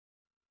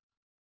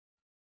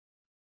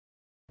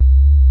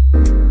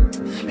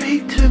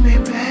me,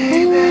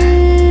 baby.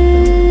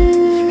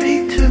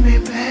 Speak to me,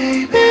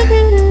 baby.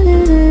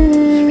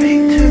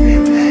 Speak to me,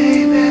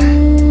 baby.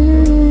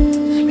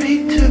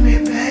 Speak to me,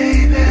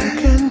 baby.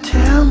 You can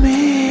tell me.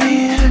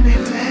 Speak to me,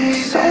 baby.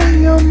 It's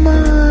on your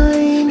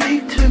mind.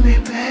 Speak to me,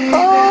 baby.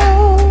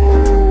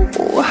 Oh,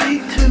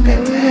 speak to me,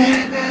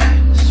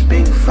 baby.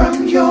 Speak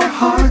from your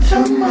heart to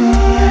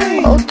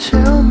mine. Oh,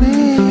 tell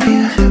me.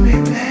 Speak to me,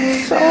 baby.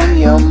 It's on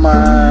your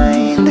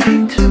mind.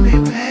 Speak to me,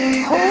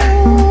 baby.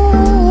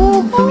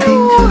 Oh,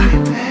 speak to me,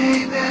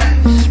 baby.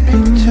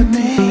 Speak to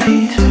me.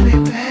 Speak to me,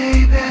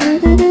 baby.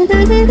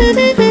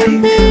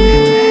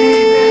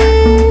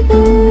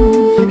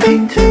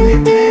 Speak to me,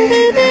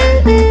 baby.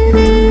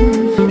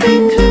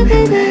 Speak to me,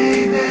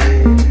 baby.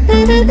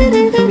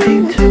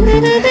 Speak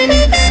to me,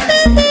 baby.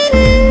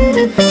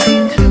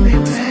 Speak to me,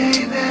 baby.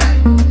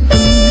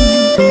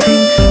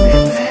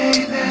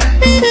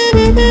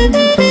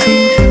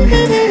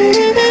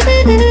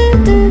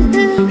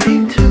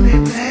 Speak to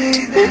me,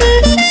 baby.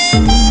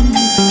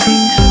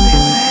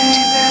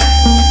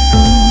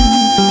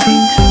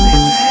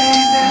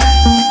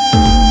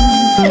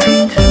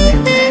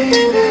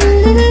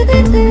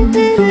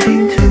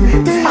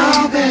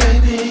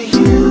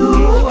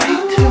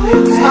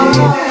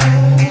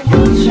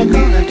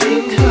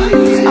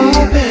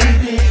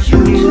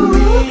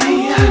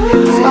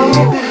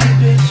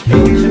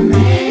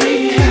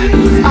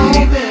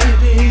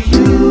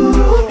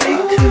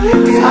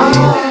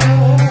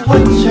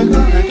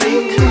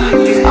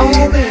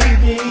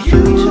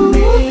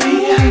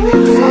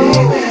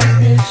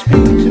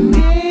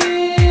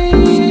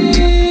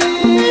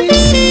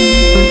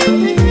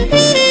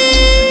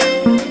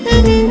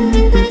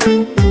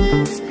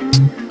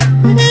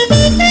 Oh,